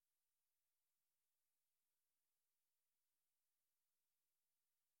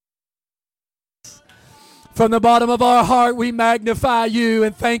From the bottom of our heart, we magnify you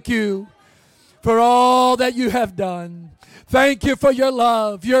and thank you for all that you have done. Thank you for your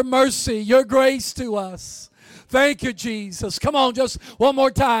love, your mercy, your grace to us. Thank you, Jesus. Come on, just one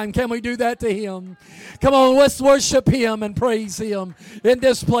more time. Can we do that to him? Come on, let's worship him and praise him in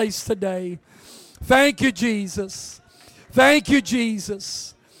this place today. Thank you, Jesus. Thank you,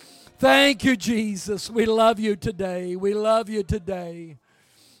 Jesus. Thank you, Jesus. We love you today. We love you today.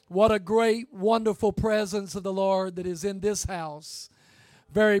 What a great, wonderful presence of the Lord that is in this house.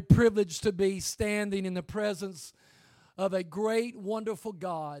 Very privileged to be standing in the presence of a great, wonderful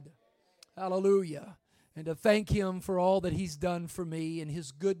God. Hallelujah. And to thank him for all that he's done for me and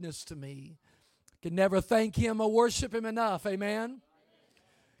his goodness to me. Can never thank him or worship him enough. Amen?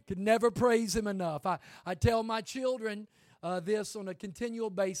 Can never praise him enough. I tell my children this on a continual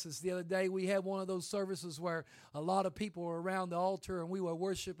basis. The other day we had one of those services where a lot of people were around the altar and we were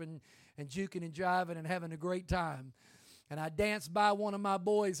worshiping and juking and jiving and having a great time. And I danced by one of my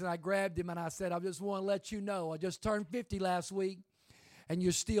boys and I grabbed him and I said, I just want to let you know, I just turned 50 last week and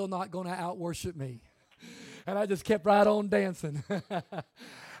you're still not going to out-worship me. And I just kept right on dancing.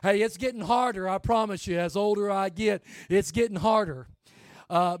 Hey, it's getting harder, I promise you. As older I get, it's getting harder.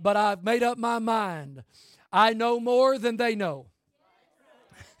 But I've made up my mind. I know more than they know.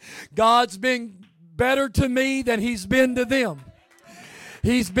 God's been better to me than he's been to them.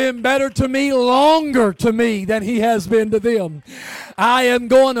 He's been better to me, longer to me than he has been to them. I am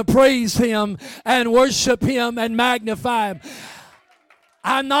going to praise him and worship him and magnify him.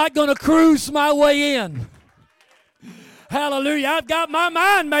 I'm not going to cruise my way in. Hallelujah. I've got my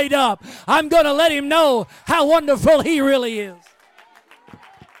mind made up. I'm going to let him know how wonderful he really is.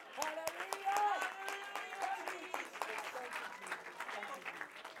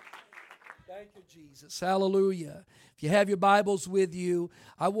 Thank you, Jesus. Hallelujah. If you have your Bibles with you,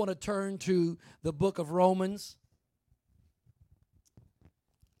 I want to turn to the book of Romans.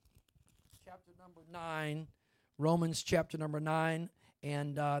 Chapter number 9. Romans chapter number 9.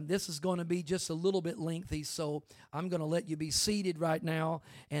 And this is going to be just a little bit lengthy, so I'm going to let you be seated right now,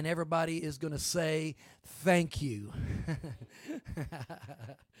 and everybody is going to say, thank you.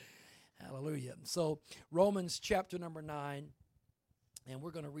 Hallelujah. So Romans chapter number 9, and we're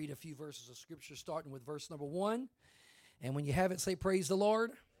going to read a few verses of Scripture, starting with verse number 1. And when you have it, say, praise the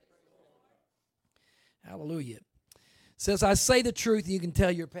Lord. Hallelujah. It says, I say the truth, and you can tell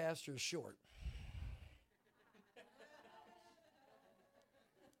your pastor is short.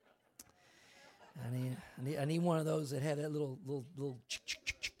 I need one of those that had that little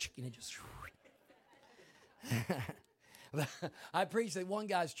and it just. I preached at one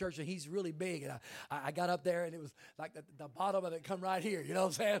guy's church and he's really big, and I got up there and it was like the bottom of it come right here. You know what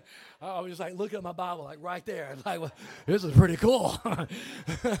I'm saying? I was just like looking at my Bible like right there. And like, well, this is pretty cool.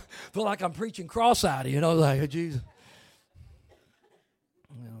 Feel like I'm preaching cross-eyed. You know, like Jesus.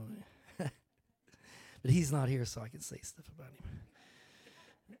 But he's not here, so I can say stuff about him.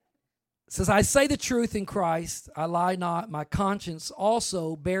 It says, I say the truth in Christ, I lie not, my conscience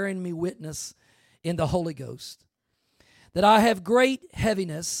also bearing me witness in the Holy Ghost, that I have great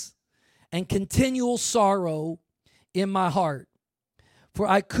heaviness and continual sorrow in my heart. For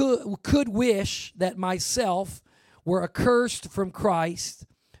I could wish that myself were accursed from Christ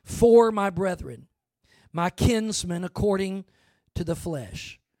for my brethren, my kinsmen according to the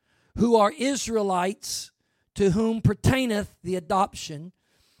flesh, who are Israelites, to whom pertaineth the adoption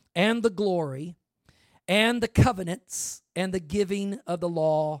and the glory, and the covenants, and the giving of the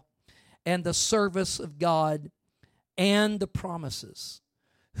law, and the service of God, and the promises,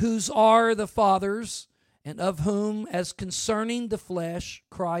 whose are the fathers, and of whom, as concerning the flesh,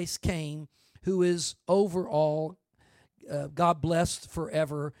 Christ came, who is over all, God blessed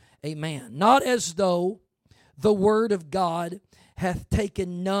forever. Amen. Not as though the word of God hath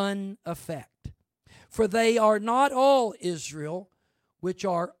taken none effect. For they are not all Israel, which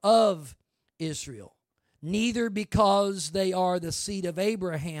are of Israel. Neither because they are the seed of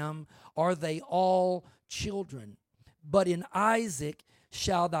Abraham are they all children. But in Isaac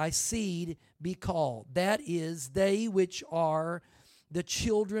shall thy seed be called. That is, they which are the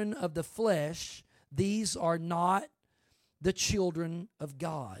children of the flesh, these are not the children of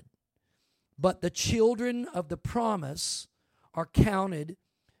God. But the children of the promise are counted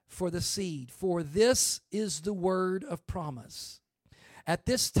for the seed. For this is the word of promise. At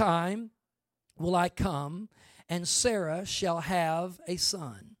this time will I come, and Sarah shall have a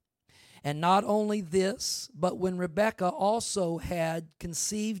son. And not only this, but when Rebekah also had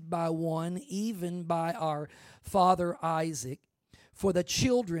conceived by one, even by our father Isaac, for the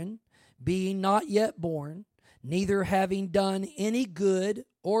children being not yet born, neither having done any good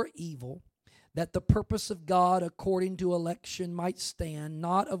or evil, that the purpose of God according to election might stand,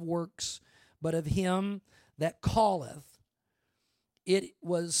 not of works, but of him that calleth. It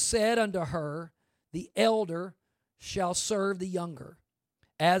was said unto her, the elder shall serve the younger.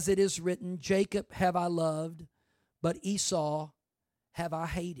 As it is written, Jacob have I loved, but Esau have I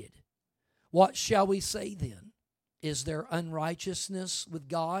hated. What shall we say then? Is there unrighteousness with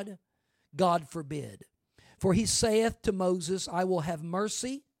God? God forbid. For he saith to Moses, I will have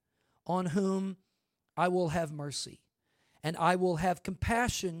mercy on whom I will have mercy, and I will have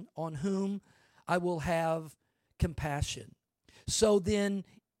compassion on whom I will have compassion. So then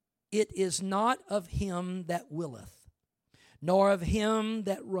it is not of him that willeth, nor of him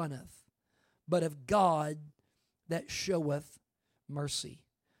that runneth, but of God that showeth mercy.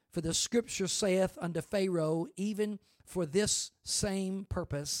 For the scripture saith unto Pharaoh, even for this same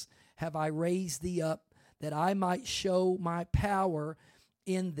purpose have I raised thee up, that I might show my power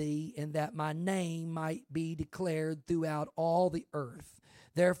in thee, and that my name might be declared throughout all the earth.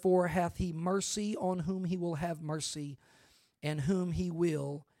 Therefore hath he mercy on whom he will have mercy, and whom he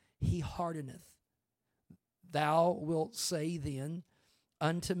will, he hardeneth. Thou wilt say then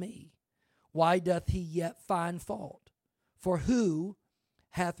unto me, why doth he yet find fault? For who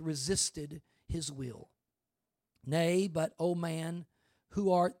hath resisted his will? Nay, but, O man,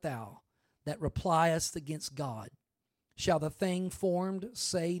 who art thou that repliest against God? Shall the thing formed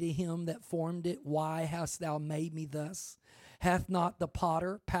say to him that formed it, why hast thou made me thus? Hath not the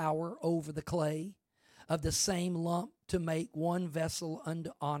potter power over the clay, of the same lump to make one vessel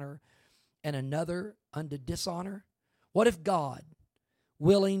unto honor and another unto dishonor? What if God,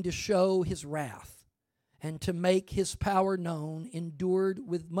 willing to show his wrath and to make his power known, endured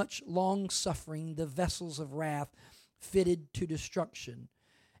with much long suffering the vessels of wrath fitted to destruction,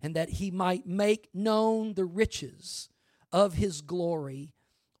 and that he might make known the riches of his glory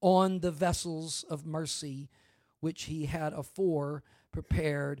on the vessels of mercy, which he had afore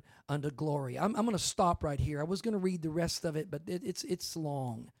prepared unto glory. I'm going to stop right here. I was going to read the rest of it, but it's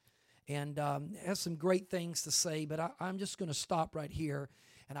long, and it has some great things to say. But I'm just going to stop right here,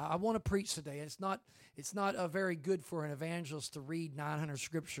 and I want to preach today. It's not very good for an evangelist to read 900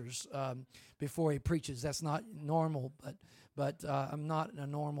 scriptures before he preaches. That's not normal, but I'm not a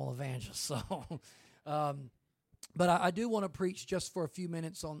normal evangelist, so. But I do want to preach just for a few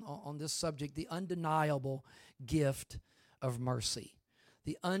minutes on this subject, the undeniable gift of mercy.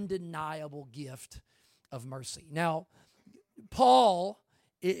 The undeniable gift of mercy. Now, Paul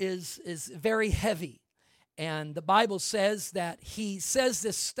is very heavy, and the Bible says that he says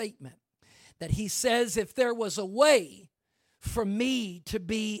this statement, that he says, if there was a way for me to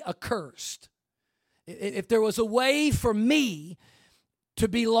be accursed, if there was a way for me to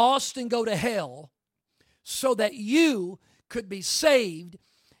be lost and go to hell, so that you could be saved,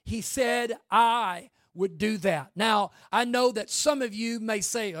 he said, I would do that. Now, I know that some of you may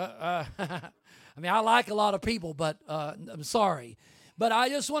say, I mean, I like a lot of people, but I'm sorry. But I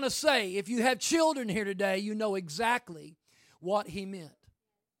just want to say, if you have children here today, you know exactly what he meant.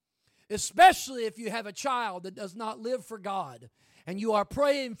 Especially if you have a child that does not live for God, and you are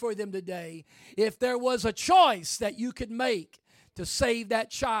praying for them today. If there was a choice that you could make to save that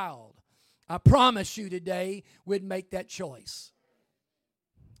child, I promise you today we'd make that choice.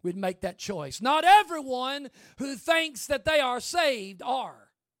 We'd make that choice. Not everyone who thinks that they are saved are.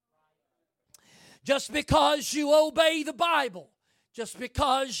 Just because you obey the Bible, just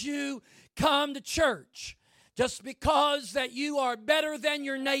because you come to church, just because that you are better than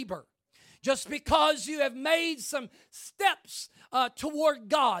your neighbor, just because you have made some steps toward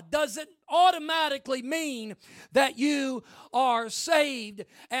God doesn't automatically mean that you are saved,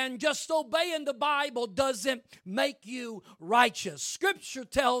 and just obeying the Bible doesn't make you righteous. Scripture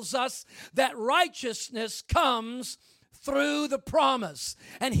tells us that righteousness comes through the promise,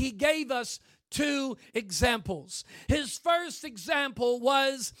 and he gave us two examples. His first example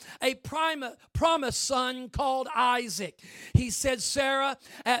was a promised son called Isaac. He said, Sarah,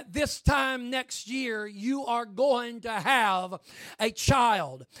 at this time next year, you are going to have a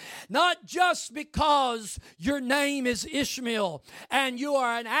child. Not just because your name is Ishmael and you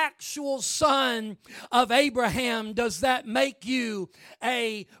are an actual son of Abraham does that make you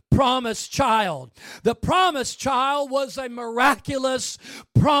a promised child. The promised child was a miraculous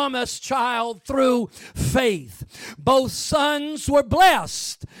promised child child through faith. Both sons were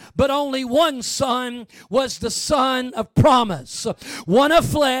blessed, but only one son was the son of promise, one of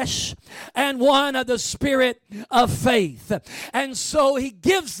flesh and one of the spirit of faith. And so he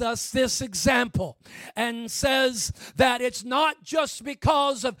gives us this example and says that it's not just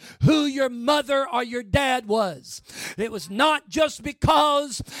because of who your mother or your dad was. It was not just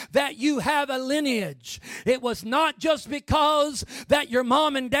because that you have a lineage. It was not just because that your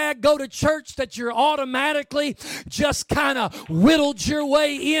mom and dad go to church that you're automatically just kind of whittled your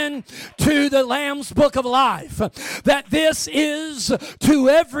way in to the Lamb's Book of Life. That this is to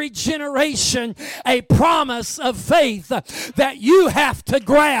every generation a promise of faith that you have to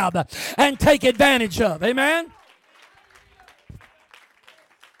grab and take advantage of. Amen?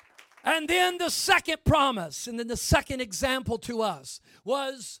 And then the second promise, and then the second example to us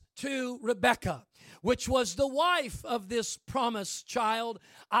was to Rebekah, which was the wife of this promised child,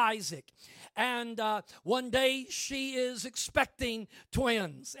 Isaac. And one day she is expecting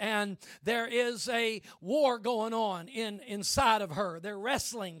twins, and there is a war going on inside of her. They're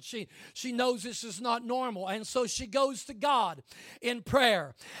wrestling. She knows this is not normal, and so she goes to God in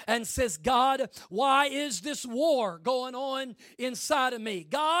prayer and says, God, why is this war going on inside of me?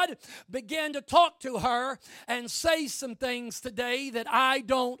 God began to talk to her and say some things today that I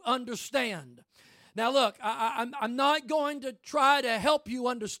don't understand. Now look, I'm not going to try to help you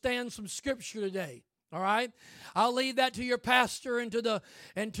understand some scripture today, all right? I'll leave that to your pastor and to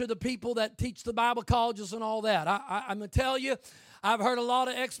the people that teach the Bible colleges and all that. I'm going to tell you, I've heard a lot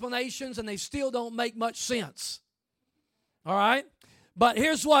of explanations and they still don't make much sense, all right? But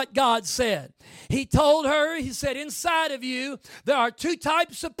here's what God said. He told her, he said, inside of you, there are two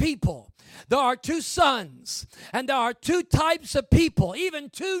types of people. There are two sons, and there are two types of people, even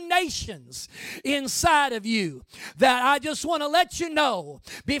two nations inside of you that I just want to let you know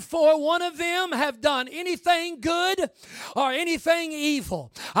before one of them have done anything good or anything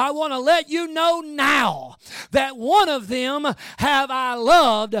evil. I want to let you know now that one of them have I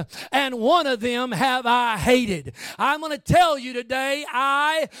loved and one of them have I hated. I'm going to tell you today,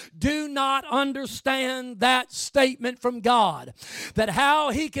 I do not understand that statement from God, that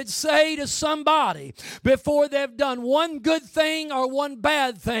how he could say to somebody before they've done one good thing or one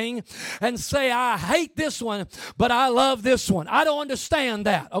bad thing and say, I hate this one, but I love this one. I don't understand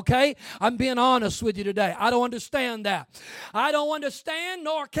that, okay? I'm being honest with you today. I don't understand that. I don't understand,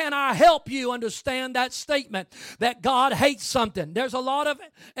 nor can I help you understand that statement that God hates something. There's a lot of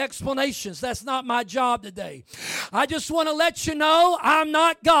explanations. That's not my job today. I just want to let you know I'm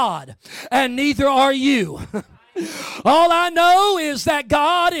not God, and neither are you. All I know is that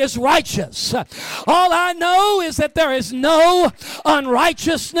God is righteous. All I know is that there is no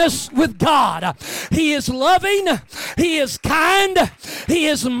unrighteousness with God. He is loving. He is kind. He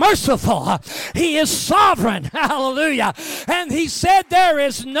is merciful. He is sovereign. Hallelujah. And he said there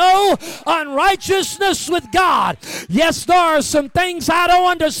is no unrighteousness with God. Yes, there are some things I don't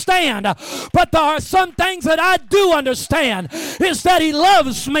understand, but there are some things that I do understand, is that he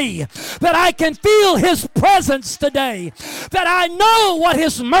loves me, that I can feel his presence today, that I know what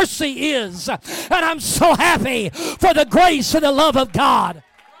his mercy is, and I'm so happy for the grace and the love of God.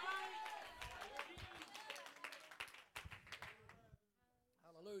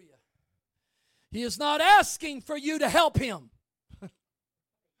 Hallelujah. He is not asking for you to help him.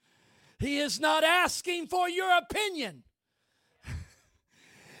 He is not asking for your opinion.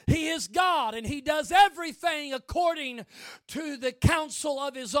 He is God, and he does everything according to the counsel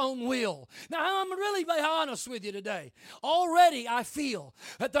of his own will. Now, I'm really be honest with you today. Already I feel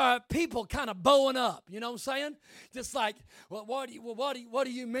that there are people kind of bowing up. You know what I'm saying? Just like, well, what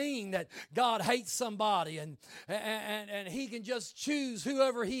do you mean that God hates somebody and he can just choose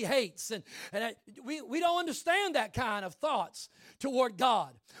whoever he hates? And we don't understand that kind of thoughts toward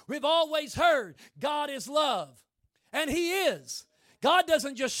God. We've always heard God is love, and he is. God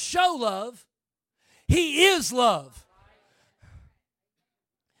doesn't just show love, he is love.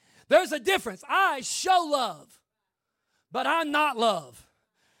 There's a difference. I show love, but I'm not love.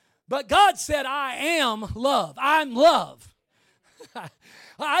 But God said, I am love. I'm love.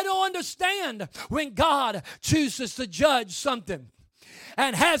 I don't understand when God chooses to judge something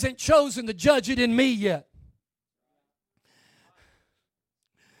and hasn't chosen to judge it in me yet.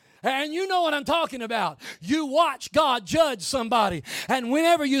 And you know what I'm talking about. You watch God judge somebody. And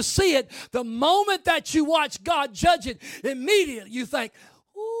whenever you see it, the moment that you watch God judge it, immediately you think,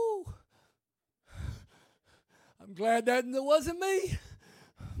 ooh, I'm glad that wasn't me.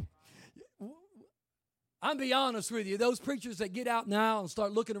 I'm be honest with you. Those preachers that get out now and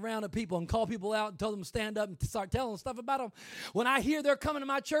start looking around at people and call people out and tell them to stand up and start telling them stuff about them, when I hear they're coming to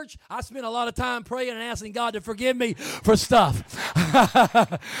my church, I spend a lot of time praying and asking God to forgive me for stuff.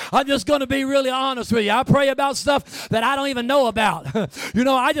 I'm just going to be really honest with you. I pray about stuff that I don't even know about.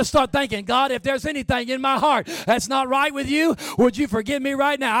 I just start thinking, God, if there's anything in my heart that's not right with you, would you forgive me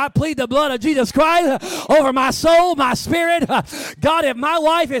right now? I plead the blood of Jesus Christ over my soul, my spirit. God, if my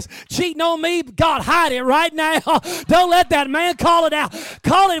wife is cheating on me, God, hide it right now. Don't let that man call it out.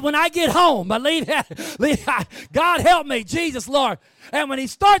 Call it when I get home. But God help me, Jesus, Lord. And when he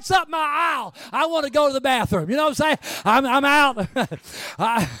starts up my aisle, I want to go to the bathroom. You know what I'm saying? I'm out.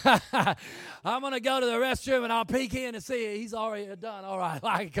 I'm going to go to the restroom and I'll peek in and see he's already done. All right,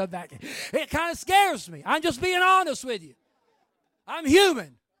 I can come back. It kind of scares me. I'm just being honest with you. I'm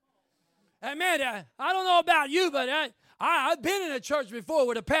human. And man, I don't know about you, but I've been in a church before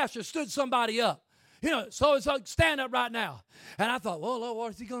where the pastor stood somebody up. So it's like, stand up right now. And I thought, well, Lord,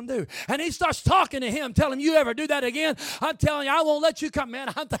 what is he going to do? And he starts talking to him, telling him, you ever do that again? I'm telling you, I won't let you come,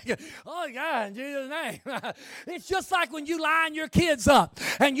 man. I'm thinking, oh, God, in Jesus' name. It's just like when you line your kids up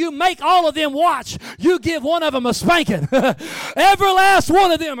and you make all of them watch. You give one of them a spanking. Every last one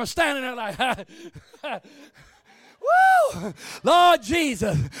of them are standing there like, woo! Lord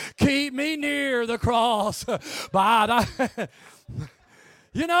Jesus, keep me near the cross.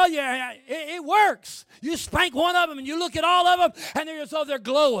 It works. You spank one of them and you look at all of them and they're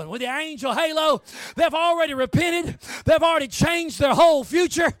glowing with the angel halo. They've already repented. They've already changed their whole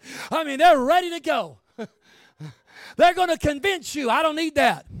future. I mean, they're ready to go. They're going to convince you, I don't need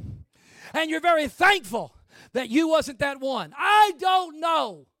that. And you're very thankful that you wasn't that one. I don't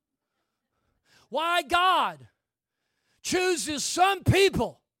know why God chooses some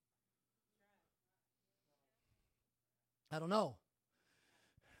people. I don't know.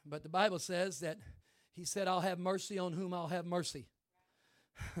 But the Bible says that he said, I'll have mercy on whom I'll have mercy.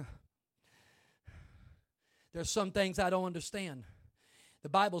 There's some things I don't understand. The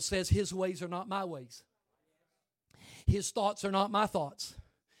Bible says his ways are not my ways. His thoughts are not my thoughts.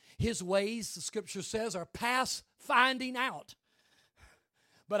 His ways, the scripture says, are past finding out.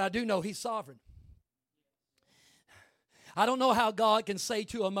 But I do know he's sovereign. I don't know how God can say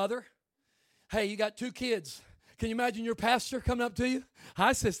to a mother, hey, you got 2 kids. Can you imagine your pastor coming up to you?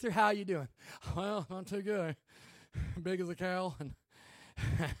 Hi, sister, how are you doing? Well, not too good. Big as a cow.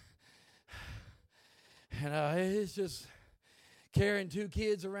 And it's just carrying 2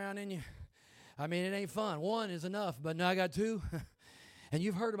 kids around in you. I mean, it ain't fun. 1 is enough, but now I got 2. And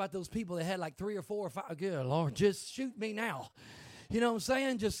you've heard about those people that had like 3 or 4 or 5. Good Lord, just shoot me now. You know what I'm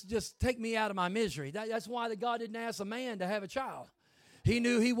saying? Just take me out of my misery. That's why the God didn't ask a man to have a child. He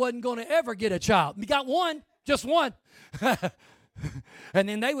knew he wasn't going to ever get a child. He got 1. Just 1. And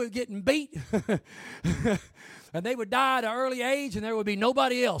then they were getting beat. And they would die at an early age and there would be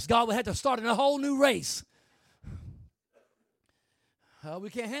nobody else. God would have to start a whole new race. We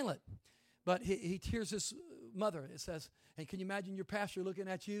can't handle it. But he hears this mother. It says, and can you imagine your pastor looking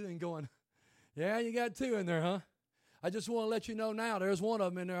at you and going, yeah, you got 2 in there, huh? I just want to let you know now there's 1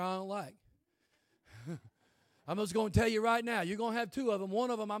 of them in there I don't like. I'm just going to tell you right now, you're going to have 2 of them.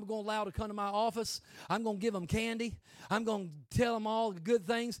 1 of them I'm going to allow to come to my office. I'm going to give them candy. I'm going to tell them all the good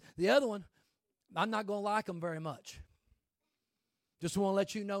things. The other one, I'm not going to like them very much. Just want to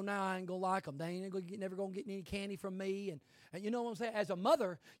let you know now I ain't going to like them. They ain't never going to get any candy from me. And you know what I'm saying? As a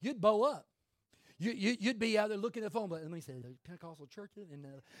mother, you'd bow up. You'd be out there looking at the phone, but let me say, the Pentecostal church in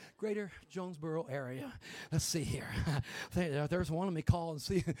the greater Jonesboro area. Let's see here. There's one of me call and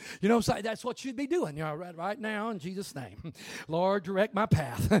see. You know what I'm saying? That's what you'd be doing right now in Jesus' name. Lord, direct my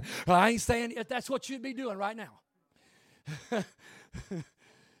path. I ain't saying that's what you'd be doing right now.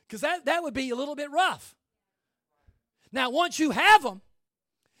 Because that would be a little bit rough. Now, once you have them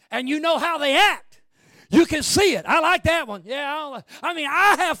and you know how they act, you can see it. I like that one. Yeah,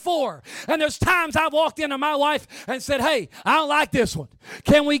 I have 4. And there's times I've walked into my wife and said, hey, I don't like this one.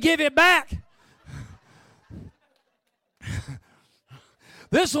 Can we give it back?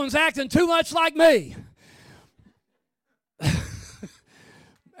 This one's acting too much like me. And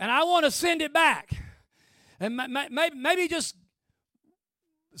I want to send it back. And maybe just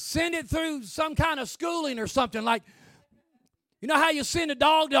send it through some kind of schooling or something like, you know how you send a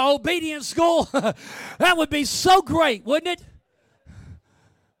dog to obedience school? That would be so great, wouldn't it?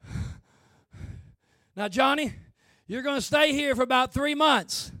 Now, Johnny, you're going to stay here for about 3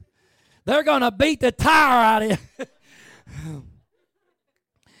 months. They're going to beat the tire out of you.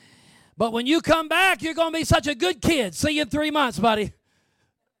 But when you come back, you're going to be such a good kid. See you in 3 months, buddy.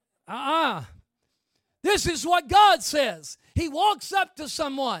 This is what God says. He walks up to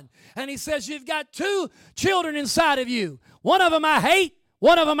someone and he says, you've got two children inside of you. One of them I hate,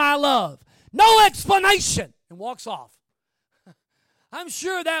 one of them I love. No explanation. And walks off. I'm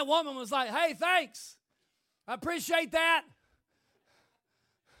sure that woman was like, hey, thanks. I appreciate that.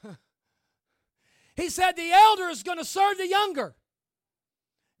 He said the elder is going to serve the younger.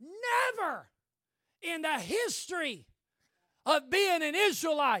 Never in the history of being an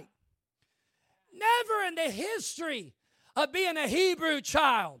Israelite, never in the history of being a Hebrew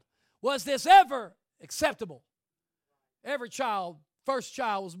child was this ever acceptable. Every child, first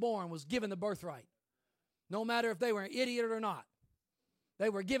child was born, was given the birthright. No matter if they were an idiot or not. They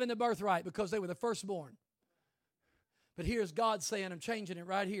were given the birthright because they were the firstborn. But here's God saying, I'm changing it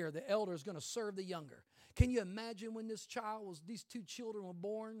right here. The elder is going to serve the younger. Can you imagine when these two children were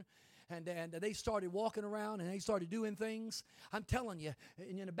born and they started walking around and they started doing things? I'm telling you,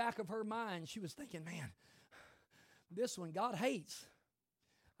 in the back of her mind, she was thinking, man, this one God hates.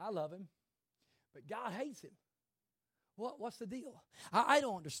 I love him, but God hates him. What's the deal? I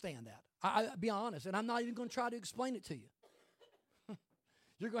don't understand that. I'll be honest, and I'm not even going to try to explain it to you.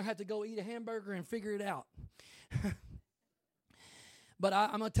 You're going to have to go eat a hamburger and figure it out. But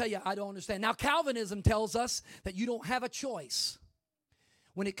I'm going to tell you, I don't understand. Now, Calvinism tells us that you don't have a choice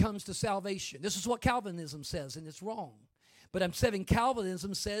when it comes to salvation. This is what Calvinism says, and it's wrong. But I'm saying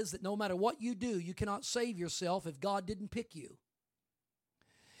Calvinism says that no matter what you do, you cannot save yourself if God didn't pick you.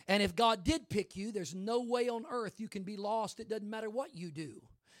 And if God did pick you, there's no way on earth you can be lost. It doesn't matter what you do.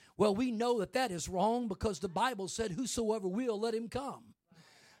 Well, we know that that is wrong because the Bible said, whosoever will, let him come.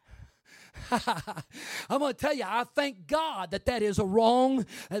 I'm going to tell you, I thank God that is a wrong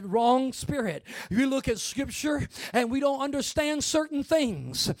spirit. You look at Scripture and we don't understand certain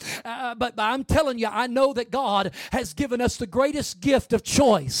things. But I'm telling you, I know that God has given us the greatest gift of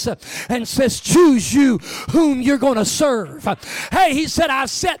choice and says, choose you whom you're going to serve. Hey, he said, I've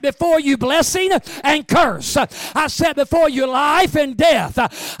set before you blessing and curse. I've set before you life and death.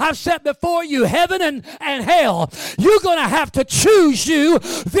 I've set before you heaven and hell. You're going to have to choose you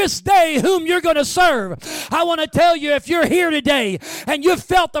this day whom you're going to serve. I want to tell you, if you're here today and you've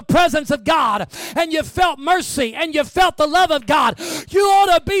felt the presence of God and you've felt mercy and you've felt the love of God, you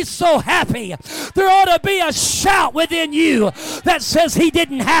ought to be so happy. There ought to be a shout within you that says, he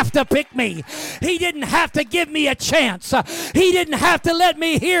didn't have to pick me. He didn't have to give me a chance. He didn't have to let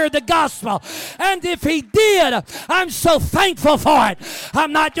me hear the gospel. And if he did, I'm so thankful for it.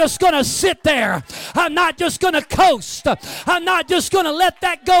 I'm not just going to sit there. I'm not just going to coast. I'm not just going to let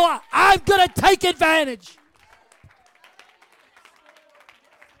that go. I'm going to take advantage.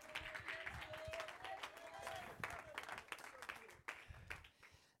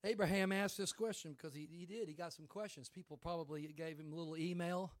 Abraham asked this question because he did. He got some questions. People probably gave him a little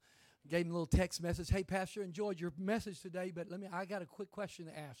email, gave him a little text message. Hey, Pastor, enjoyed your message today, but I got a quick question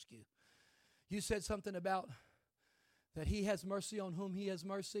to ask you. You said something about that he has mercy on whom he has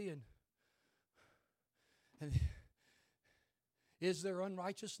mercy, and is there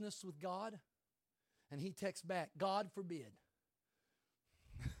unrighteousness with God? And he texts back, God forbid.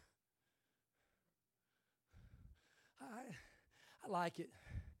 I like it.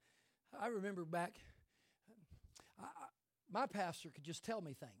 I remember back, my pastor could just tell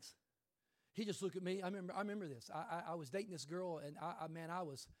me things. He just looked at me. I remember this. I was dating this girl, and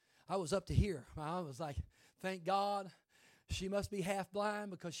I was up to here. I was like, thank God she must be half blind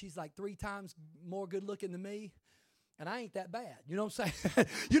because she's like 3 times more good looking than me. And I ain't that bad. You know what I'm saying?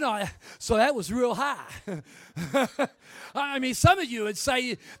 So that was real high. I mean, some of you would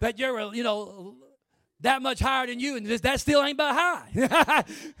say that you're, that much higher than you, and that still ain't but high.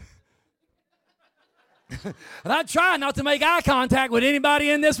 And I try not to make eye contact with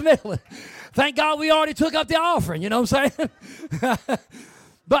anybody in this middle. Thank God we already took up the offering, you know what I'm saying?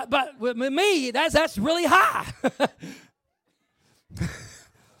 But with me, that's really high.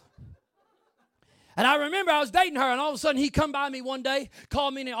 And I remember I was dating her, and all of a sudden he come by me one day,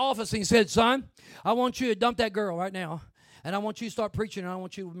 called me in the office, and he said, son, I want you to dump that girl right now, and I want you to start preaching, and I don't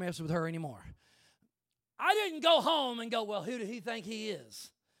want you to mess with her anymore. I didn't go home and go, well, who do he think he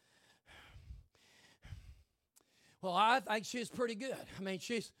is? Well, I think she's pretty good. I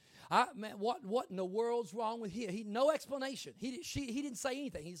mean, what in the world's wrong with him? No explanation. He didn't say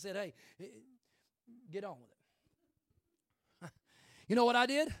anything. He said, hey, get on with it. You know what I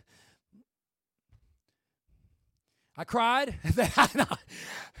did? I cried,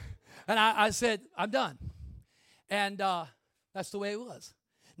 and I said, I'm done. And that's the way it was.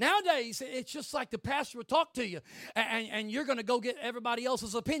 Nowadays, it's just like the pastor will talk to you, and you're going to go get everybody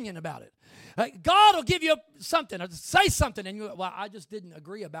else's opinion about it. God will give you something, or say something, and you, well, I just didn't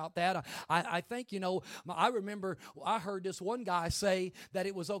agree about that. I think, I remember I heard this one guy say that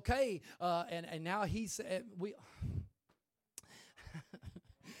it was okay, and now he's, we...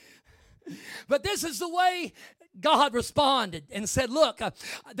 But this is the way God responded and said, look,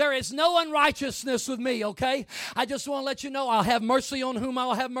 there is no unrighteousness with me, okay? I just want to let you know I'll have mercy on whom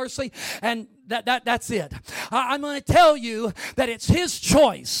I'll have mercy, and that's it. I'm going to tell you that it's His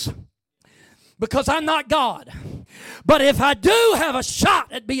choice, because I'm not God. But if I do have a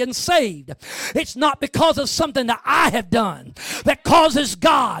shot at being saved, it's not because of something that I have done that causes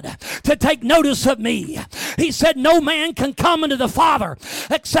God to take notice of me. He said no man can come unto the Father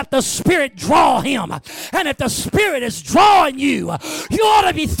except the Spirit draw him. And if the Spirit is drawing you, you ought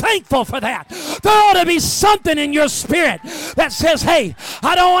to be thankful for that. There ought to be something in your spirit that says, hey,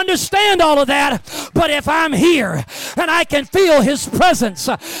 I don't understand all of that, but if I'm here and I can feel His presence,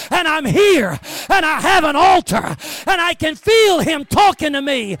 and I'm here and I have an altar, and I can feel Him talking to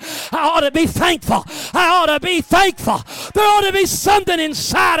me, I ought to be thankful. I ought to be thankful. There ought to be something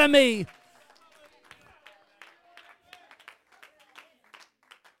inside of me.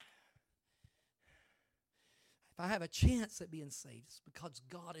 If I have a chance at being saved, it's because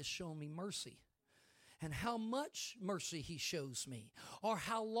God has shown me mercy. And how much mercy He shows me, or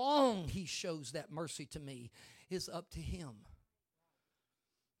how long He shows that mercy to me, is up to Him.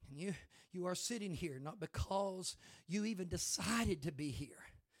 And you are sitting here not because you even decided to be here.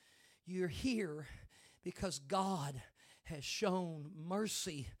 You're here because God has shown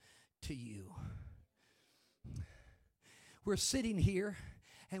mercy to you. We're sitting here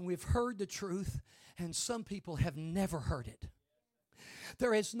and we've heard the truth, and some people have never heard it.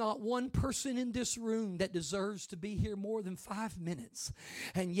 There is not one person in this room that deserves to be here more than 5 minutes,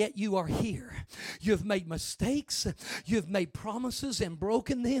 and yet you are here. You've made mistakes. You've made promises and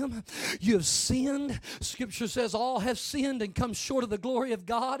broken them. You've sinned. Scripture says all have sinned and come short of the glory of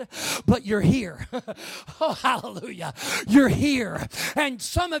God, but you're here. Oh, hallelujah. You're here. And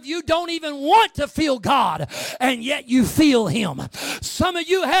some of you don't even want to feel God, and yet you feel Him. Some of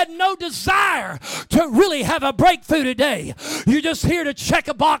you had no desire to really have a breakthrough today. You're just here to check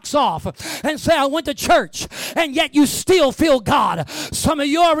a box off and say, I went to church, and yet you still feel God. Some of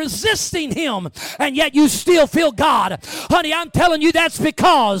you are resisting Him, and yet you still feel God. Honey, I'm telling you, that's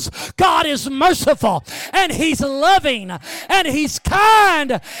because God is merciful, and He's loving, and He's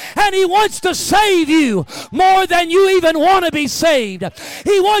kind, and He wants to save you more than you even want to be saved.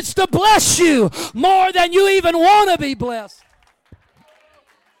 He wants to bless you more than you even want to be blessed.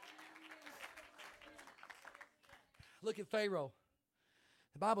 Look at Pharaoh.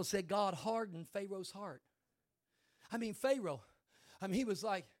 The Bible said God hardened Pharaoh's heart. Pharaoh, he was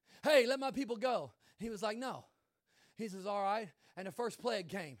like, hey, let my people go. He was like, no. He says, all right. And the first plague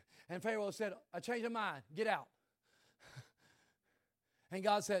came. And Pharaoh said, I changed my mind. Get out. And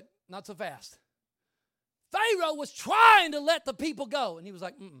God said, not so fast. Pharaoh was trying to let the people go. And he was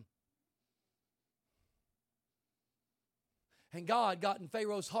like, mm-mm. And God got in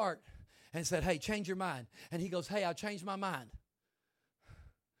Pharaoh's heart and said, hey, change your mind. And he goes, hey, I changed my mind.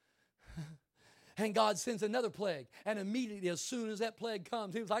 And God sends another plague. And immediately, as soon as that plague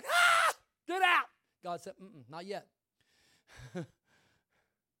comes, he was like, get out. God said, not yet.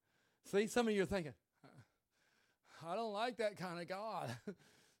 See, some of you are thinking, I don't like that kind of God.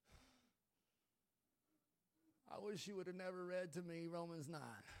 I wish you would have never read to me Romans 9.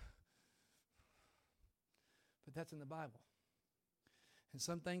 But that's in the Bible. And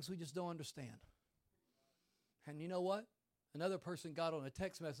some things we just don't understand. And you know what? Another person got on a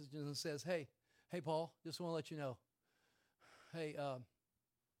text message and says, hey, Paul, just want to let you know. Hey,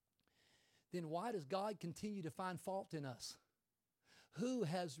 then why does God continue to find fault in us? Who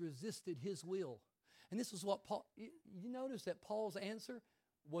has resisted His will? And this is what Paul, you notice that Paul's answer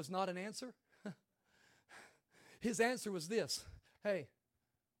was not an answer? His answer was this. Hey,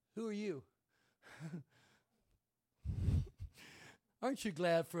 who are you? Aren't you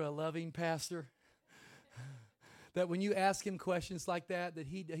glad for a loving pastor? That when you ask him questions like that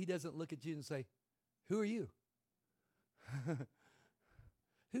he doesn't look at you and say, who are you?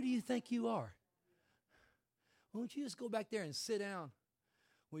 Who do you think you are? Why don't you just go back there and sit down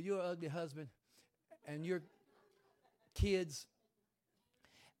with your ugly husband and your kids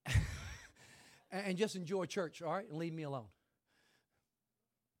and just enjoy church, all right? And leave me alone.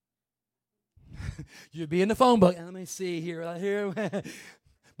 You'd be in the phone book. Let me see here.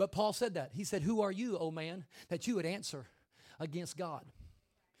 But Paul said that. He said, who are you, O man, that you would answer against God?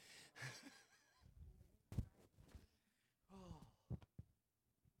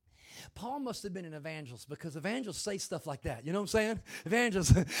 Paul must have been an evangelist because evangelists say stuff like that. You know what I'm saying?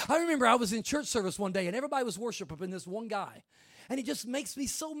 Evangelists. I remember I was in church service one day and everybody was worshiping this one guy. And he just makes me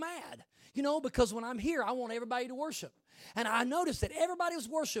so mad, because when I'm here, I want everybody to worship. And I noticed that everybody was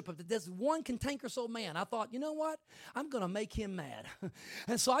worshiping this one cantankerous old man. I thought, you know what? I'm going to make him mad.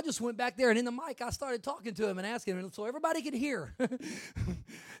 And so I just went back there and in the mic, I started talking to him and asking him so everybody could hear.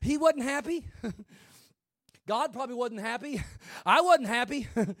 He wasn't happy. God probably wasn't happy. I wasn't happy.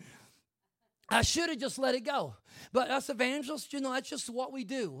 I should have just let it go. But us evangelists, that's just what we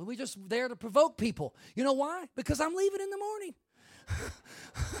do. We're just there to provoke people. You know why? Because I'm leaving in the morning.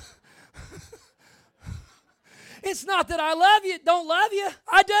 It's not that I don't love you.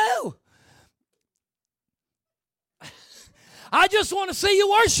 I do. I just want to see you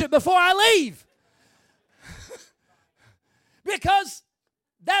worship before I leave. Because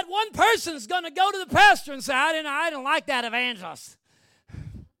that one person's going to go to the pastor and say, I didn't like that evangelist.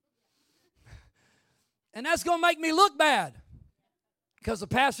 And that's going to make me look bad because the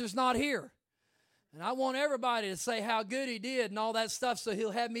pastor's not here. And I want everybody to say how good he did and all that stuff so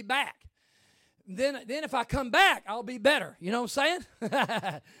he'll have me back. Then if I come back, I'll be better. You know what I'm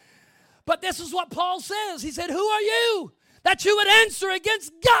saying? But this is what Paul says. He said, who are you that you would answer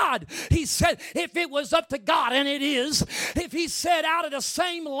against God? He said, if it was up to God, and it is, if he said out of the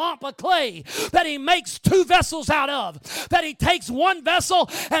same lump of clay that he makes two vessels out of, that he takes one vessel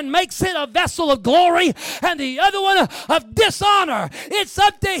and makes it a vessel of glory and the other one of dishonor, it's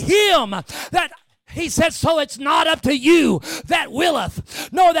up to him that he said, so it's not up to you that willeth,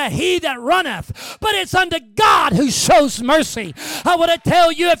 nor that he that runneth, but it's unto God who shows mercy. I want to tell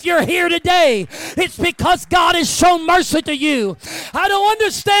you, if you're here today, it's because God has shown mercy to you. I don't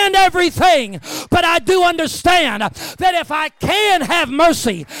understand everything, but I do understand that if I can have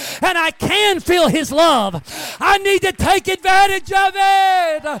mercy and I can feel his love, I need to take advantage of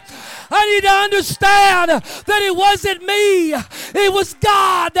it. I need to understand that it wasn't me. It was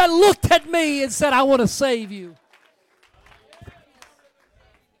God that looked at me and said, I want to save you.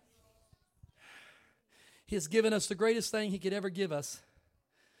 He has given us the greatest thing he could ever give us,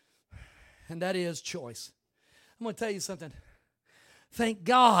 and that is choice. I'm going to tell you something. Thank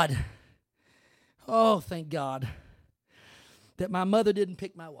God. Oh, thank God that my mother didn't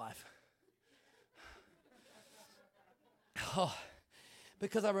pick my wife. Oh,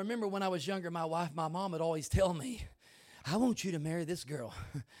 because I remember when I was younger, my mom would always tell me, I want you to marry this girl.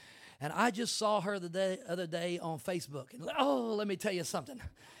 And I just saw her the other day on Facebook. And let me tell you something.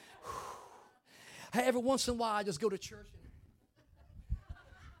 Hey, every once in a while, I just go to church.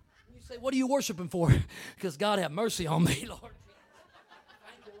 And you say, what are you worshiping for? Because God have mercy on me, Lord.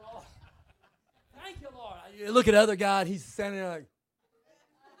 Thank you, Lord. Thank you, Lord. You look at the other guy, he's standing there like,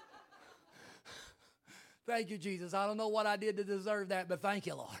 thank you, Jesus. I don't know what I did to deserve that, but thank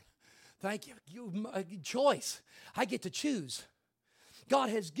you, Lord. Thank you. Choice. I get to choose. God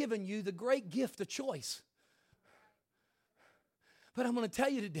has given you the great gift of choice. But I'm going to tell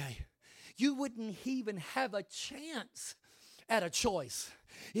you today, you wouldn't even have a chance at a choice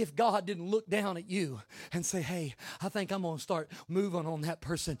if God didn't look down at you and say, hey, I think I'm going to start moving on that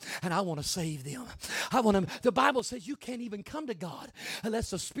person and I want to save them. The Bible says you can't even come to God unless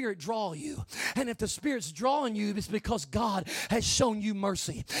the Spirit draw you. And if the Spirit's drawing you, it's because God has shown you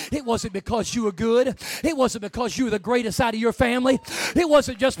mercy. It wasn't because you were good. It wasn't because you were the greatest out of your family. It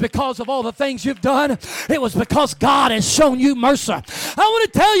wasn't just because of all the things you've done. It was because God has shown you mercy. I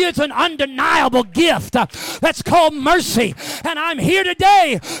want to tell you it's an undeniable gift that's called mercy. And I'm here today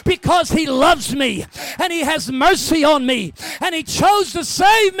because he loves me and he has mercy on me and he chose to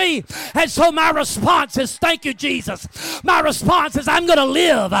save me. And so my response is, thank you, Jesus. My response is, I'm going to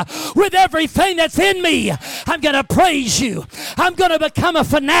live with everything that's in me. I'm going to praise you. I'm going to become a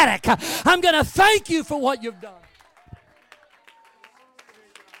fanatic. I'm going to thank you for what you've done.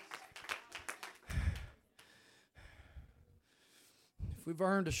 If we've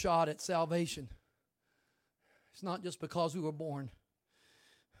earned a shot at salvation, it's not just because we were born.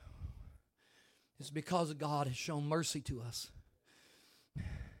 It's because God has shown mercy to us.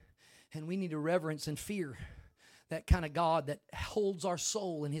 And we need to reverence and fear that kind of God that holds our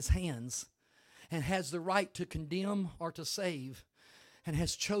soul in his hands and has the right to condemn or to save and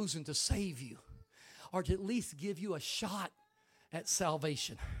has chosen to save you or to at least give you a shot at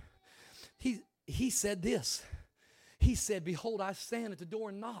salvation. He said this. He said, behold, I stand at the door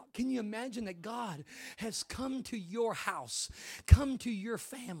and knock. Can you imagine that God has come to your house, come to your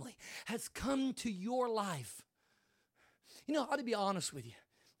family, has come to your life? You know, I ought to be honest with you.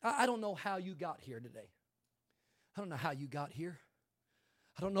 I don't know how you got here today. I don't know how you got here.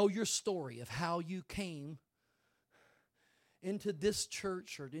 I don't know your story of how you came into this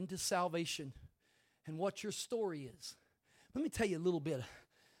church or into salvation and what your story is. Let me tell you a little bit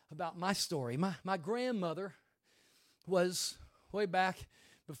about my story. My grandmother was way back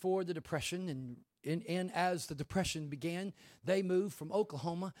before the Depression, and as the Depression began, they moved from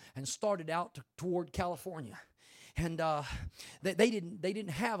Oklahoma and started out toward California. And they didn't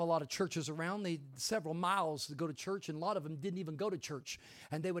have a lot of churches around. They several miles to go to church, and a lot of them didn't even go to church.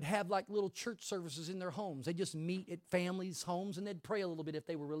 And they would have like little church services in their homes. They just meet at families' homes, and they'd pray a little bit if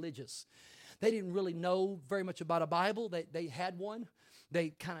they were religious. They didn't really know very much about a Bible. They had one.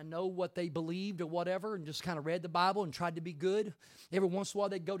 They kind of know what they believed or whatever, and just kind of read the Bible and tried to be good. Every once in a while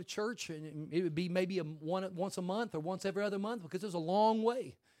they'd go to church, and it would be maybe once a month or once every other month, because it was a long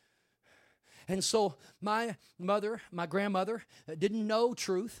way. And so my grandmother, didn't know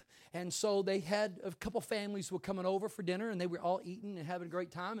truth. And so they had a couple families were coming over for dinner, and they were all eating and having a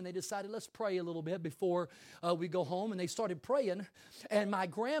great time. And they decided, let's pray a little bit before we go home. And they started praying. And my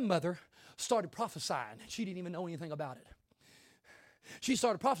grandmother started prophesying. She didn't even know anything about it. She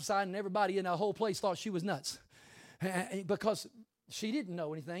started prophesying, and everybody in the whole place thought she was nuts because she didn't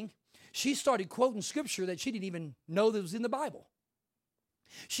know anything. She started quoting scripture that she didn't even know that was in the Bible.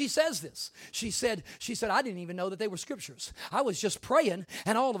 She says this. She said, I didn't even know that they were scriptures. I was just praying,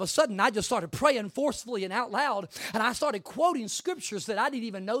 and all of a sudden I just started praying forcefully and out loud, and I started quoting scriptures that I didn't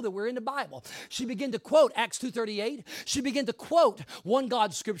even know that were in the Bible. She began to quote Acts 2:38. She began to quote one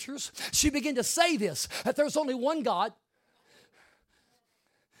God scriptures. She began to say this, that there's only one God.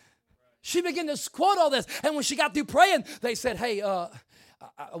 She began to quote all this, and when she got through praying, they said, hey,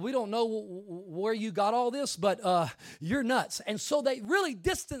 we don't know where you got all this, but you're nuts. And so they really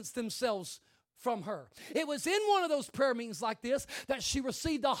distanced themselves from her. It was in one of those prayer meetings like this that she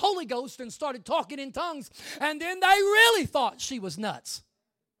received the Holy Ghost and started talking in tongues, and then they really thought she was nuts.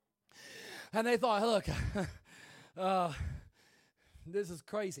 And they thought, look, this is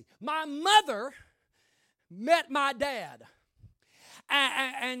crazy. My mother met my dad.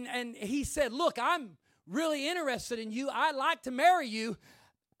 And he said, look, I'm really interested in you. I'd like to marry you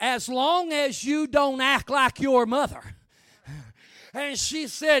as long as you don't act like your mother. And she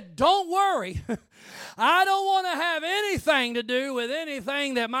said, don't worry. I don't want to have anything to do with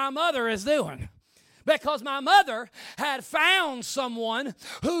anything that my mother is doing. Because my mother had found someone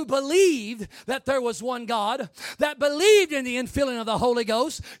who believed that there was one God, that believed in the infilling of the Holy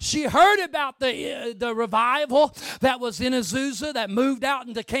Ghost. She heard about the revival that was in Azusa that moved out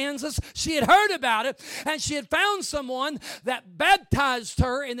into Kansas. She had heard about it, and she had found someone that baptized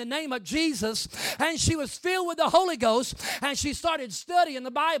her in the name of Jesus, and she was filled with the Holy Ghost, and she started studying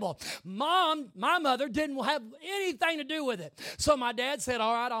the Bible. My mother didn't have anything to do with it. So my dad said,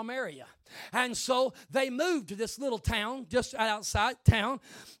 all right, I'll marry you. And so they moved to this little town, just outside town,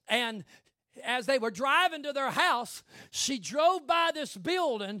 and as they were driving to their house, she drove by this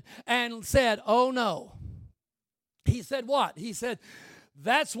building and said, oh no. He said, what? He said,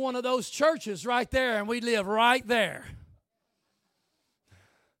 that's one of those churches right there, and we live right there.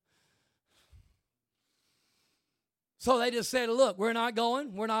 So they just said, look, we're not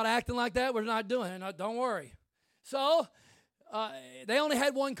going, we're not acting like that, we're not doing it, don't worry. So they only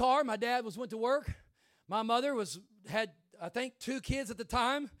had one car. My dad went to work. My mother had I think 2 kids at the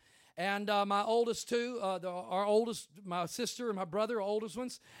time, and my oldest two, our oldest, my sister and my brother, are oldest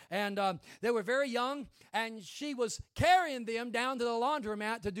ones, and they were very young, and she was carrying them down to the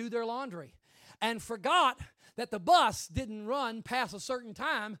laundromat to do their laundry, and forgot that the bus didn't run past a certain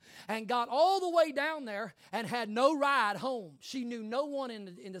time, and got all the way down there and had no ride home. She knew no one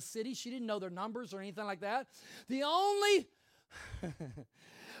in the city. She didn't know their numbers or anything like that. The only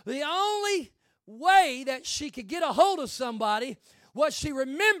way that she could get a hold of somebody was she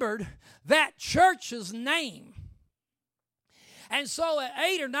remembered that church's name. And so at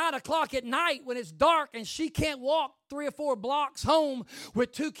 8 or 9 o'clock at night, when it's dark and she can't walk 3 or 4 blocks home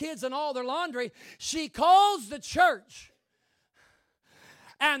with 2 kids and all their laundry, she calls the church.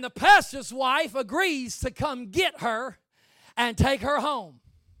 And the pastor's wife agrees to come get her and take her home.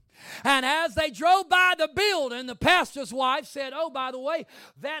 And as they drove by the building, the pastor's wife said, oh, by the way,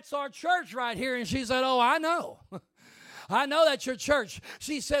 that's our church right here. And she said, oh, I know. I know that's your church.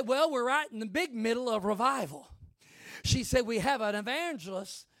 She said, well, we're right in the big middle of revival. She said, we have an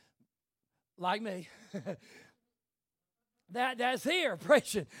evangelist like me that's here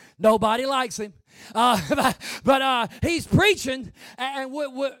preaching. Nobody likes him. But he's preaching, and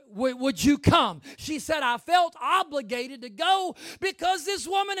would you come? She said, I felt obligated to go because this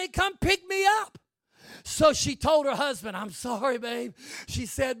woman had come pick me up. So she told her husband, I'm sorry, babe. She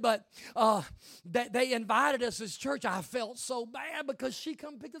said, but that they invited us as church. I felt so bad because she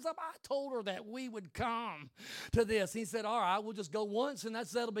come pick us up. I told her that we would come to this. He said, all right, we'll just go once and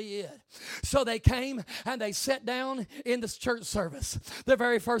that'll be it. So they came and they sat down in this church service the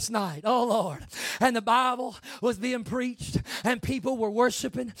very first night. Oh, Lord. And the Bible was being preached and people were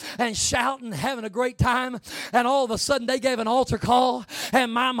worshiping and shouting, having a great time. And all of a sudden they gave an altar call,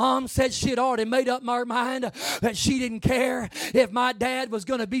 and my mom said she had already made up her mind that she didn't care if my dad was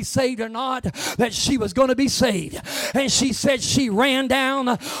going to be saved or not, that she was going to be saved. And she said she ran down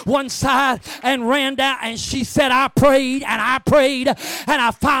one side and ran down, and she said, I prayed and I prayed and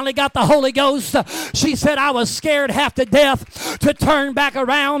I finally got the Holy Ghost. She said, I was scared half to death to turn back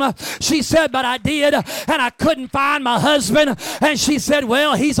around. She said, but I did, and I couldn't find my husband. And she said,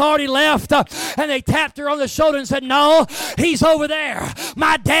 well, he's already left. And they tapped her on the shoulder and said, no, he's over there.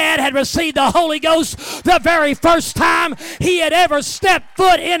 My dad had received the Holy Ghost the very first time he had ever stepped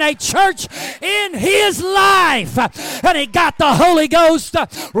foot in a church in his life. And he got the Holy Ghost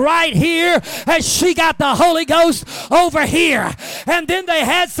right here, and she got the Holy Ghost over here. And then they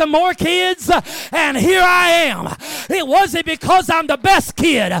had some more kids, and here I am. It wasn't because I'm the best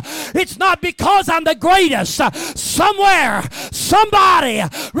kid. It's not because I'm the greatest. Somewhere, somebody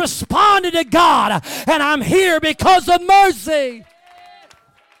responded to God, and I'm here because of mercy.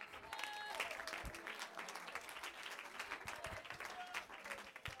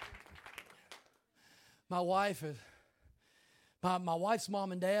 My wife's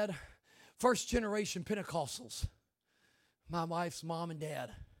mom and dad, first generation Pentecostals. My wife's mom and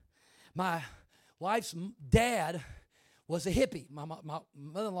dad. My wife's dad was a hippie. My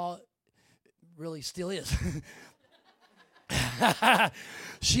mother-in-law really still is.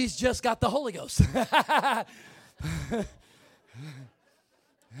 She's just got the Holy Ghost.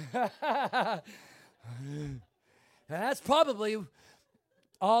 And that's probably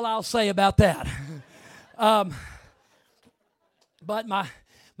all I'll say about that. But my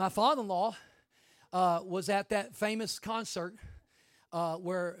father-in-law was at that famous concert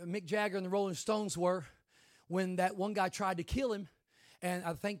where Mick Jagger and the Rolling Stones were when that one guy tried to kill him, and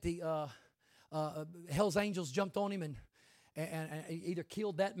I think the Hell's Angels jumped on him and either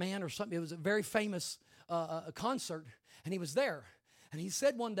killed that man or something. It was a very famous concert, and he was there. And he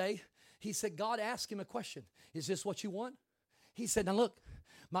said one day, he said, God asked him a question. Is this what you want? He said, now look,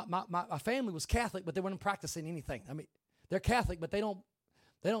 my family was Catholic, but they weren't practicing anything. I mean, they're Catholic, but they don't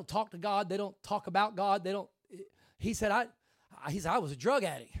talk to God. They don't talk about God. He said, I was a drug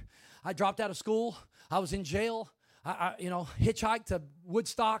addict. I dropped out of school. I was in jail. I hitchhiked to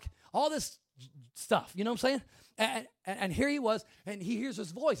Woodstock. All this stuff. You know what I'm saying? And here he was, and he hears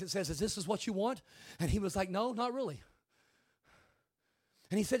his voice. It says, "Is this what you want?" And he was like, "No, not really."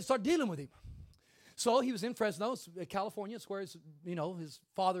 And he said, "Start dealing with him." So he was in Fresno, California. It's where his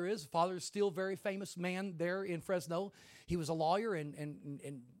father is. His father is still a very famous man there in Fresno. He was a lawyer,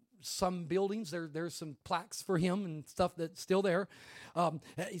 and some buildings there's some plaques for him and stuff that's still there.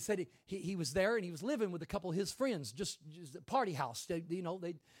 He said he was there, and he was living with a couple of his friends, just a party house.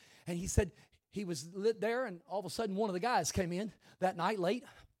 And he said he was lit there, and all of a sudden one of the guys came in that night late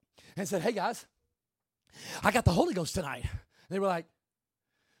and said, "Hey guys, I got the Holy Ghost tonight." And they were like,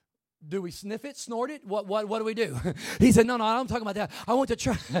 "Do we sniff it, snort it? What do we do?" He said, No, I'm talking about that. I want to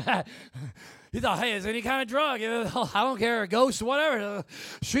try. He thought, hey, it's any kind of drug. I don't care, a ghost, whatever.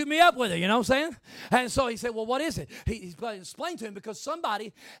 Shoot me up with it, you know what I'm saying? And so he said, well, what is it? He explained to him because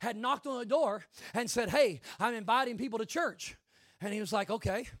somebody had knocked on the door and said, hey, I'm inviting people to church. And he was like,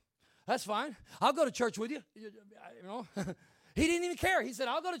 okay, that's fine. I'll go to church with you. He didn't even care. He said,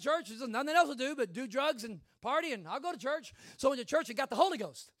 I'll go to church. There's nothing else to do but do drugs and party, and I'll go to church. So went to church and got the Holy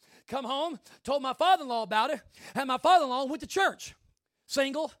Ghost. Come home, told my father-in-law about it, and my father-in-law went to church.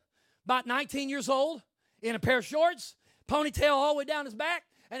 Single, about 19 years old, in a pair of shorts, ponytail all the way down his back,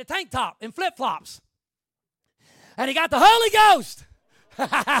 and a tank top and flip-flops. And he got the Holy Ghost.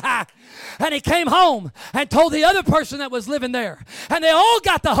 And he came home and told the other person that was living there. And they all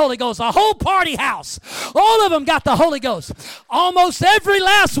got the Holy Ghost, a whole party house. All of them got the Holy Ghost. Almost every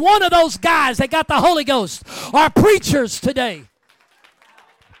last one of those guys that got the Holy Ghost are preachers today.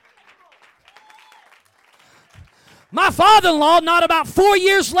 My father-in-law, not about 4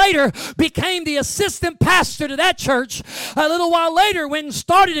 years later, became the assistant pastor to that church. A little while later, went and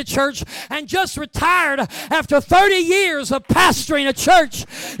started a church and just retired after 30 years of pastoring a church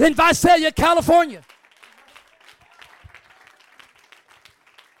in Visalia, California.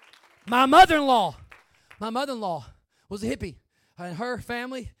 My mother-in-law was a hippie, and her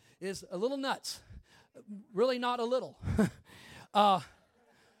family is a little nuts. Really not a little.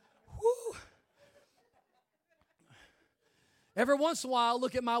 Every once in a while, I'll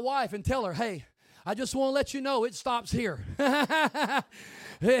look at my wife and tell her, hey, I just want to let you know it stops here.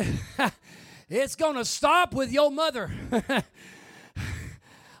 It's going to stop with your mother.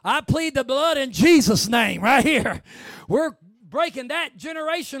 I plead the blood in Jesus' name right here. We're breaking that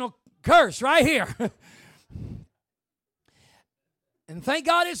generational curse right here. And thank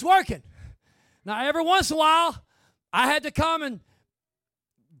God it's working. Now, every once in a while, I had to come and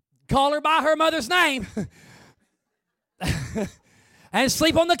call her by her mother's name and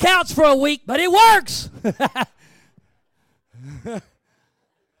sleep on the couch for a week, but it works.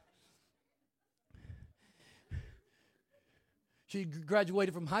 She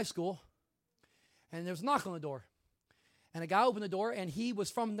graduated from high school, and there was a knock on the door. And a guy opened the door, and he was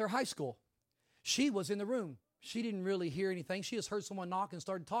from their high school. She was in the room. She didn't really hear anything. She just heard someone knock and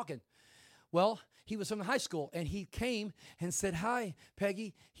started talking. Well, he was from the high school, and he came and said, hi,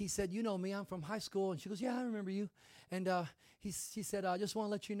 Peggy. He said, you know me, I'm from high school. And she goes, yeah, I remember you. And he said, I just want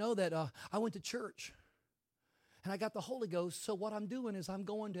to let you know that I went to church, and I got the Holy Ghost. So what I'm doing is I'm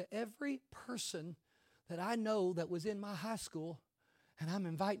going to every person that I know that was in my high school, and I'm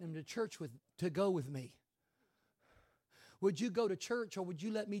inviting them to church to go with me. Would you go to church, or would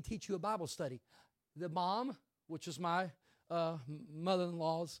you let me teach you a Bible study? The mom, which is my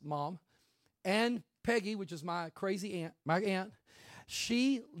mother-in-law's mom, and Peggy, which is my crazy aunt,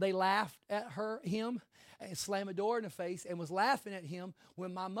 they laughed at him, and slammed the door in the face and was laughing at him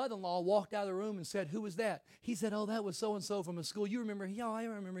when my mother-in-law walked out of the room and said, who was that? He said, oh, that was so-and-so from a school. You remember? Yeah, I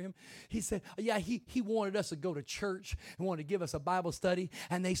remember him. He said, yeah, he wanted us to go to church and wanted to give us a Bible study.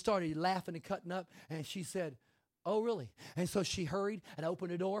 And they started laughing and cutting up. And she said, oh, really? And so she hurried and opened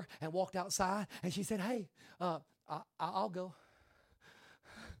the door and walked outside. And she said, hey, I'll go.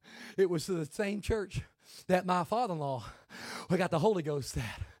 It was to the same church that my father-in-law got the Holy Ghost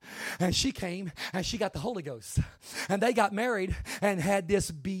at. And she came and she got the Holy Ghost. And they got married and had this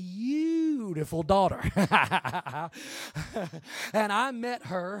beautiful daughter. And I met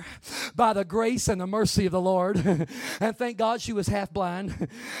her by the grace and the mercy of the Lord. And thank God she was half blind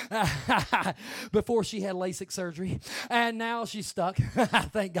before she had LASIK surgery. And now she's stuck.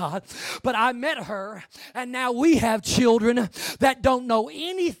 Thank God. But I met her, and now we have children that don't know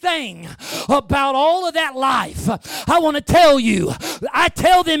anything about all of that life. I want to tell you, I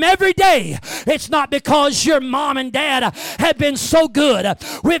tell them every day, it's not because your mom and dad have been so good.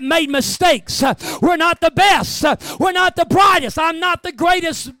 We've made mistakes. We're not the best. We're not the brightest. I'm not the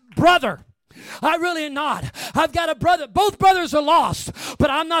greatest brother. I really am not. I've got a brother. Both brothers are lost, but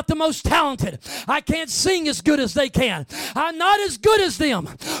I'm not the most talented. I can't sing as good as they can. I'm not as good as them,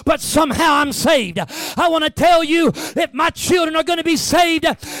 but somehow I'm saved. I want to tell you, if my children are going to be saved,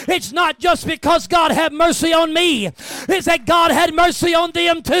 it's not just because God had mercy on me. It's that God had mercy on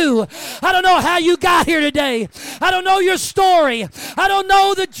them too. I don't know how you got here today. I don't know your story. I don't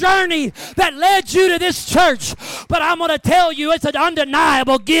know the journey that led you to this church, but I'm going to tell you it's an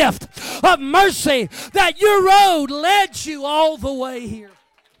undeniable gift of mercy that your road led you all the way here.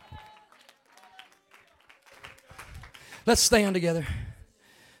 Let's stand together.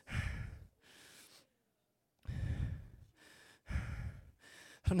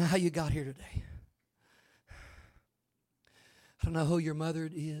 I don't know how you got here today. I don't know who your mother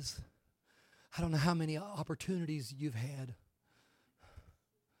is. I don't know how many opportunities you've had.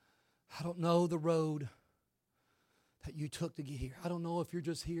 I don't know the road that you took to get here. I don't know if you're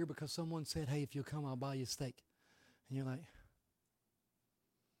just here because someone said, hey, if you'll come, I'll buy you a steak. And you're like,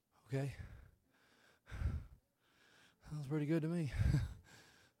 okay. Sounds pretty good to me.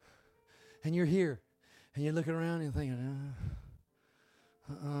 And you're here, and you're looking around and thinking,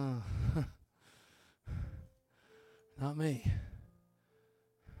 not me.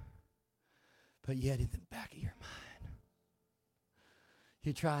 But yet in the back of your mind,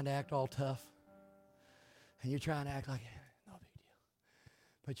 you're trying to act all tough. And you're trying to act like no big deal.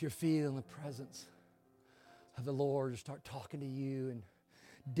 But you're feeling the presence of the Lord start talking to you and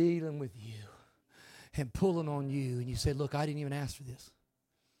dealing with you and pulling on you. And you say, look, I didn't even ask for this.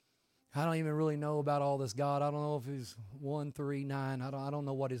 I don't even really know about all this God. I don't know if he's 139. I don't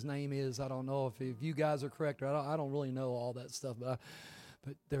know what his name is. I don't know if you guys are correct. Or I don't really know all that stuff. But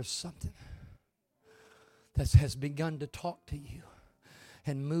there's something that has begun to talk to you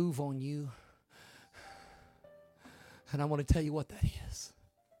and move on you. And I want to tell you what that is.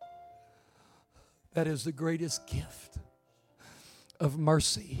 That is the greatest gift of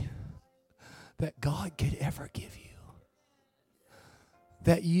mercy that God could ever give you.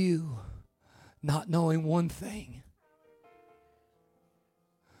 That you, not knowing one thing,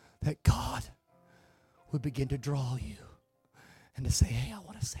 that God would begin to draw you and to say, hey, I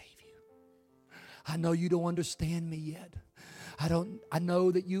want to save you. I know you don't understand me yet. I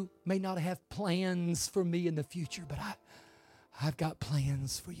know that you may not have plans for me in the future, but I've got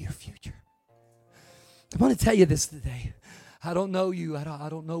plans for your future. I want to tell you this today. I don't know you. I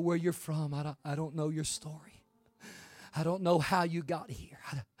don't know where you're from. I don't know your story. I don't know how you got here.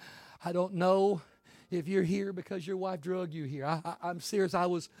 I don't know if you're here because your wife drug you here. I'm serious. I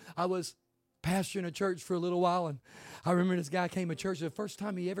was pastoring a church for a little while, and I remember this guy came to church. The first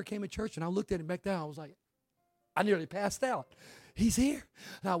time he ever came to church, and I looked at him back there. I was like, I nearly passed out. He's here.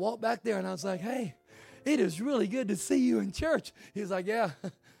 And I walked back there, and I was like, hey, it is really good to see you in church. He was like, yeah,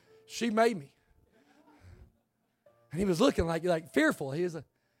 she made me. And he was looking like fearful. He was like,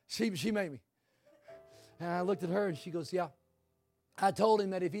 she made me. And I looked at her, and she goes, yeah. I told him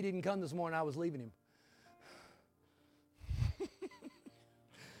that if he didn't come this morning, I was leaving him.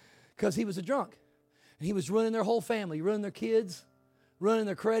 Because he was a drunk. And he was ruining their whole family, ruining their kids, ruining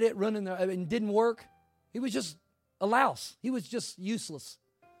their credit, and didn't work. He was just a louse. He was just useless.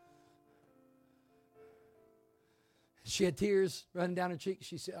 She had tears running down her cheeks.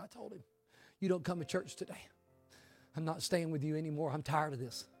 She said, I told him, you don't come to church today. I'm not staying with you anymore. I'm tired of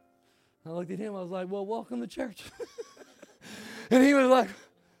this. I looked at him. I was like, well, welcome to church. And he was like,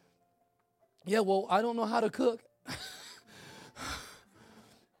 yeah, well, I don't know how to cook.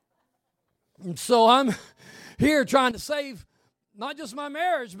 And so I'm here trying to save not just my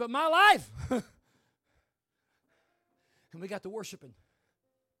marriage, but my life. And we got to worshiping.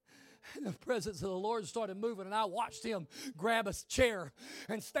 And the presence of the Lord started moving, and I watched him grab a chair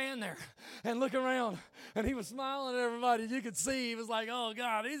and stand there and look around. And he was smiling at everybody. You could see he was like, oh,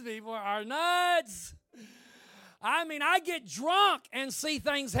 God, these people are nuts. I mean, I get drunk and see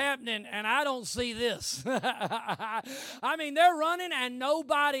things happening, and I don't see this. I mean, they're running, and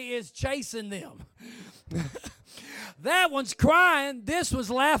nobody is chasing them. That one's crying. This one's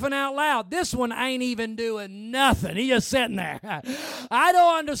laughing out loud. This one ain't even doing nothing. He's just sitting there. I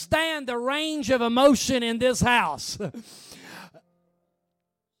don't understand the range of emotion in this house.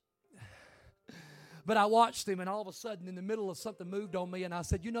 But I watched him, and all of a sudden, in the middle of something moved on me, and I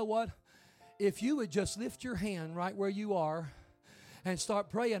said, you know what? If you would just lift your hand right where you are and start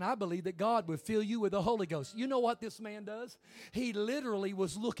praying, I believe that God would fill you with the Holy Ghost. You know what this man does? He literally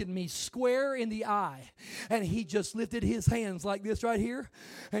was looking me square in the eye, and he just lifted his hands like this right here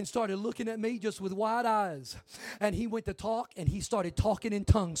and started looking at me just with wide eyes. And he went to talk, and he started talking in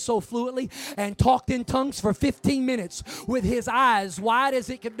tongues so fluently and talked in tongues for 15 minutes with his eyes wide as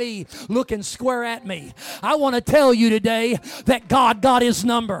it could be, looking square at me. I want to tell you today that God got his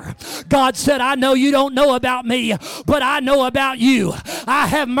number. God said, I know you don't know about me, but I know about you. I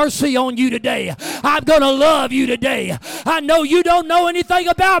have mercy on you today. I'm going to love you today. I know you don't know anything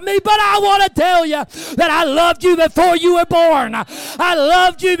about me, but I want to tell you that I loved you before you were born. I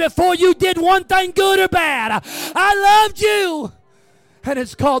loved you before you did one thing good or bad. I loved you. And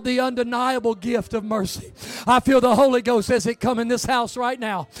it's called the undeniable gift of mercy. I feel the Holy Ghost as it come in this house right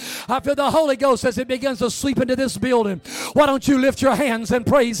now. I feel the Holy Ghost as it begins to sweep into this building. Why don't you lift your hands and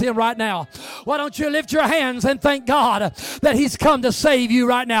praise him right now? Why don't you lift your hands and thank God that he's come to save you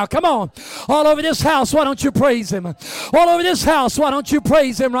right now? Come on. All over this house, why don't you praise him? All over this house, why don't you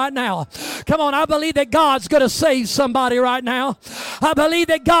praise him right now? Come on, I believe that God's going to save somebody right now. I believe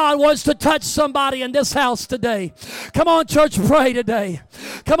that God wants to touch somebody in this house today. Come on, church, pray today.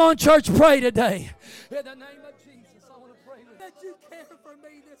 Come on, church, pray today. In the name of Jesus, I want to pray that you care for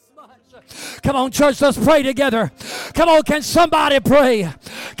me this much. Come on, church, let's pray together. Come on, can somebody pray?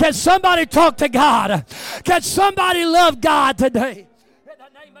 Can somebody talk to God? Can somebody love God today? In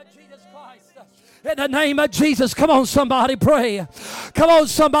the name of Jesus Christ. In the name of Jesus, come on, somebody pray. Come on,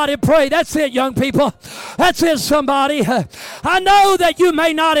 somebody pray. That's it, young people. That's it, somebody. I know that you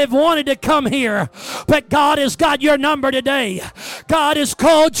may not have wanted to come here, but God has got your number today. God has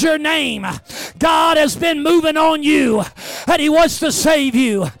called your name. God has been moving on you, and he wants to save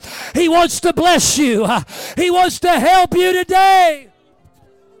you. He wants to bless you. He wants to help you today.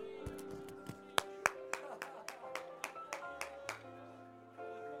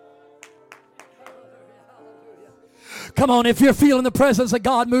 Come on, if you're feeling the presence of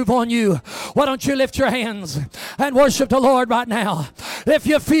God move on you, why don't you lift your hands and worship the Lord right now? If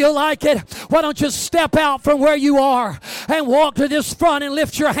you feel like it, why don't you step out from where you are and walk to this front and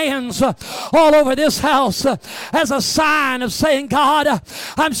lift your hands all over this house as a sign of saying, God,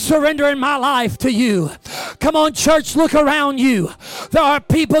 I'm surrendering my life to you. Come on, church, look around you. There are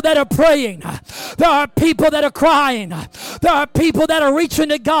people that are praying. There are people that are crying. There are people that are reaching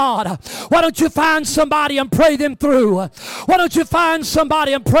to God. Why don't you find somebody and pray them through? Why don't you find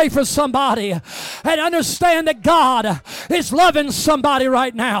somebody and pray for somebody and understand that God is loving somebody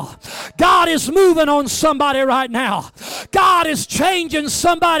right now. God is moving on somebody right now. God is changing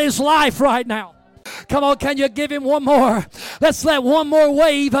somebody's life right now. Come on, can you give him one more? Let's let one more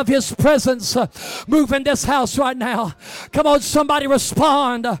wave of his presence move in this house right now. Come on, somebody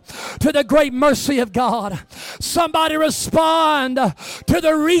respond to the great mercy of God. Somebody respond to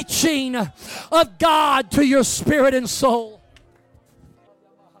the reaching of God to your spirit and soul.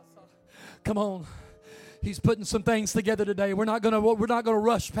 Come on. He's putting some things together today. We're not gonna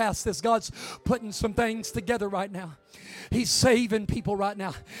rush past this. God's putting some things together right now. He's saving people right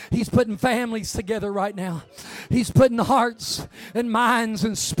now. He's putting families together right now. He's putting hearts and minds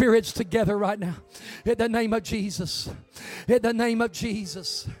and spirits together right now. In the name of Jesus. In the name of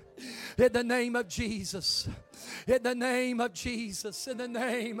Jesus. In the name of Jesus. In the name of Jesus. In the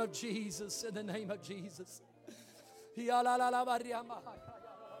name of Jesus. In the name of Jesus.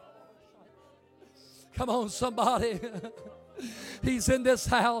 Come on, somebody. He's in this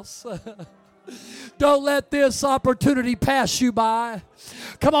house. Don't let this opportunity pass you by.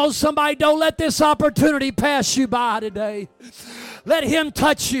 Come on, somebody. Don't let this opportunity pass you by today. Let him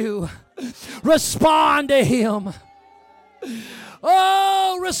touch you. Respond to him.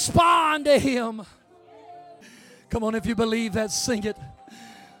 Oh, respond to him. Come on, if you believe that, sing it.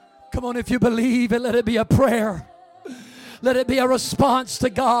 Come on, if you believe it, let it be a prayer. Let it be a response to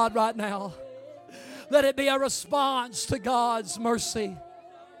God right now. Let it be a response to God's mercy.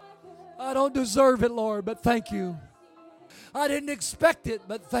 I don't deserve it, Lord, but thank you. I didn't expect it,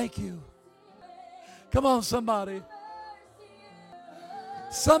 but thank you. Come on, somebody.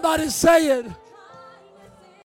 Somebody say it.